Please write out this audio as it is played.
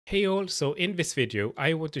Hey all, so in this video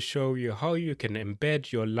I want to show you how you can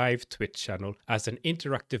embed your live Twitch channel as an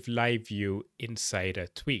interactive live view inside a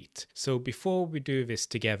tweet. So before we do this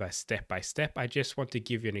together step by step, I just want to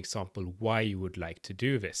give you an example why you would like to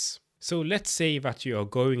do this. So let's say that you are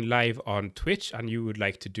going live on Twitch and you would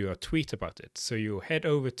like to do a tweet about it. So you head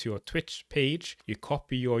over to your Twitch page, you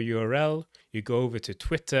copy your URL, you go over to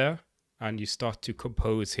Twitter and you start to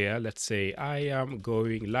compose here. Let's say I am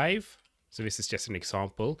going live. So this is just an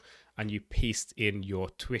example, and you paste in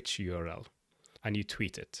your Twitch URL and you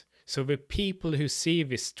tweet it. So the people who see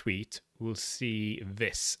this tweet will see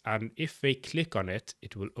this, and if they click on it,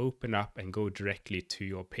 it will open up and go directly to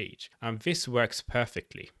your page. And this works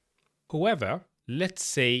perfectly. However, let's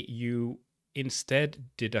say you instead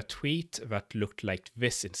did a tweet that looked like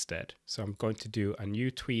this instead. So I'm going to do a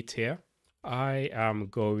new tweet here. I am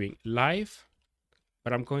going live.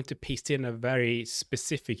 But I'm going to paste in a very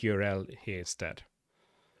specific URL here instead.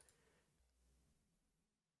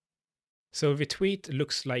 So the tweet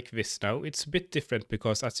looks like this now. It's a bit different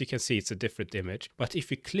because as you can see, it's a different image. But if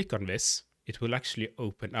you click on this, it will actually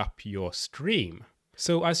open up your stream.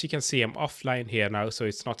 So as you can see, I'm offline here now, so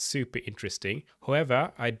it's not super interesting.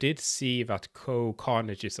 However, I did see that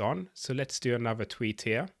Carnage is on. So let's do another tweet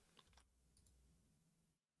here.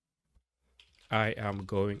 I am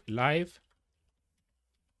going live.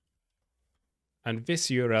 And this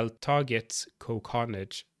URL targets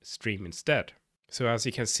Carnage stream instead. So as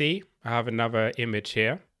you can see, I have another image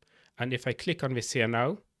here. And if I click on this here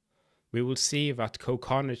now, we will see that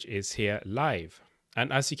Carnage is here live.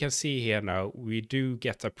 And as you can see here now, we do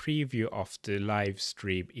get a preview of the live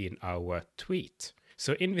stream in our tweet.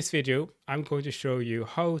 So in this video, I'm going to show you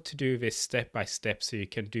how to do this step by step so you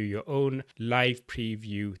can do your own live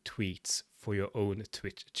preview tweets for your own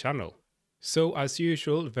Twitch channel. So as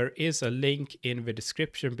usual, there is a link in the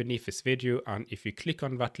description beneath this video, and if you click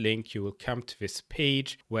on that link, you will come to this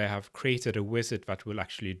page where I have created a wizard that will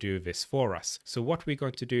actually do this for us. So what we're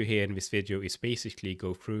going to do here in this video is basically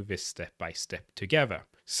go through this step by step together.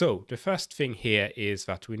 So the first thing here is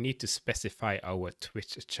that we need to specify our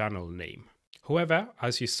Twitch channel name. However,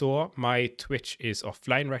 as you saw, my Twitch is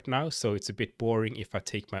offline right now, so it's a bit boring if I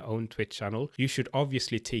take my own Twitch channel. You should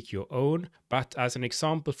obviously take your own, but as an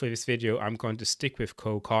example for this video, I'm going to stick with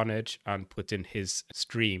Carnage and put in his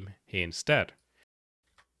stream here instead.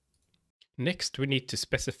 Next, we need to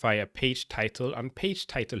specify a page title, and page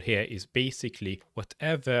title here is basically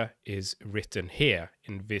whatever is written here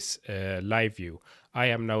in this live view. I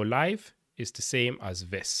am now live is the same as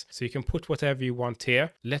this. So you can put whatever you want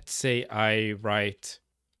here. Let's say I write,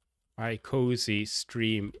 my cozy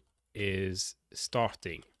stream is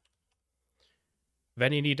starting.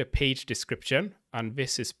 Then you need a page description, and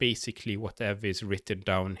this is basically whatever is written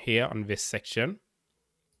down here on this section.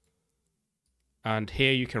 And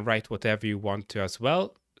here you can write whatever you want to as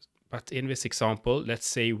well. But in this example, let's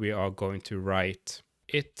say we are going to write,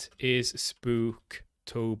 it is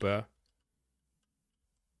Spooktober.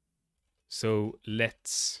 So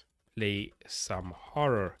let's play some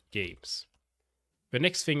horror games. The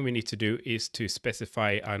next thing we need to do is to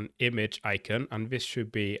specify an image icon, and this should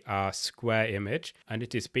be a square image. And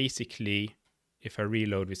it is basically, if I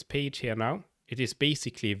reload this page here now, it is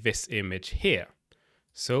basically this image here.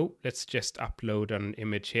 So let's just upload an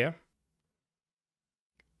image here.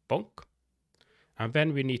 Bonk. And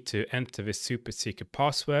then we need to enter this super secret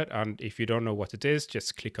password. And if you don't know what it is,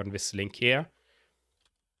 just click on this link here.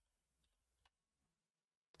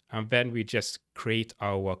 And then we just create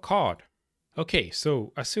our card. Okay,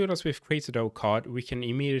 so as soon as we've created our card, we can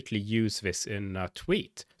immediately use this in a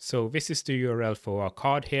tweet. So this is the URL for our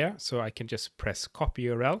card here. So I can just press copy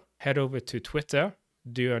URL, head over to Twitter,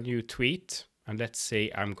 do a new tweet. And let's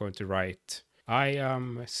say I'm going to write, I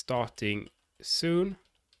am starting soon.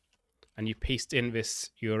 And you paste in this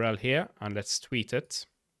URL here and let's tweet it.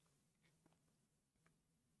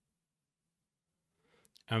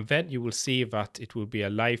 And then you will see that it will be a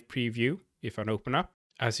live preview if I open up.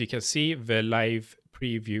 As you can see, the live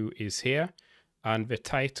preview is here. And the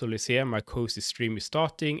title is here, my cozy stream is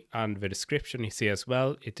starting. And the description is here as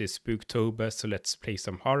well. It is Spooktober, so let's play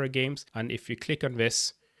some horror games. And if you click on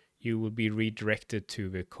this, you will be redirected to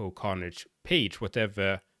the Carnage page,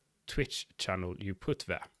 whatever Twitch channel you put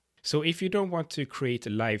there. So if you don't want to create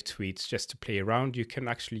live tweets just to play around, you can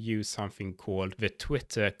actually use something called the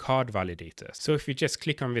Twitter card validator. So if you just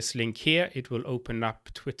click on this link here, it will open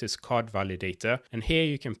up Twitter's card validator. And here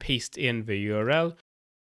you can paste in the URL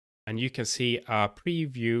and you can see a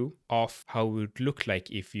preview of how it would look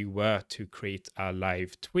like if you were to create a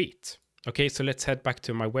live tweet. Okay, so let's head back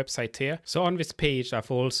to my website here. So on this page,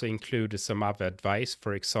 I've also included some other advice.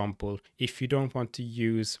 For example, if you don't want to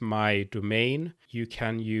use my domain, you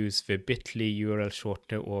can use the bit.ly URL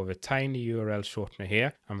shortener or the tiny URL shortener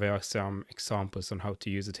here. And there are some examples on how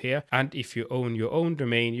to use it here. And if you own your own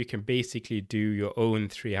domain, you can basically do your own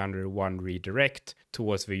 301 redirect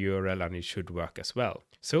towards the URL and it should work as well.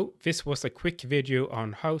 So this was a quick video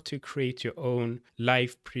on how to create your own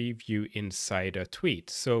live preview inside a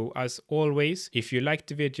tweet. So as always, if you liked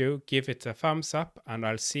the video, give it a thumbs up and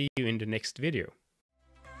I'll see you in the next video.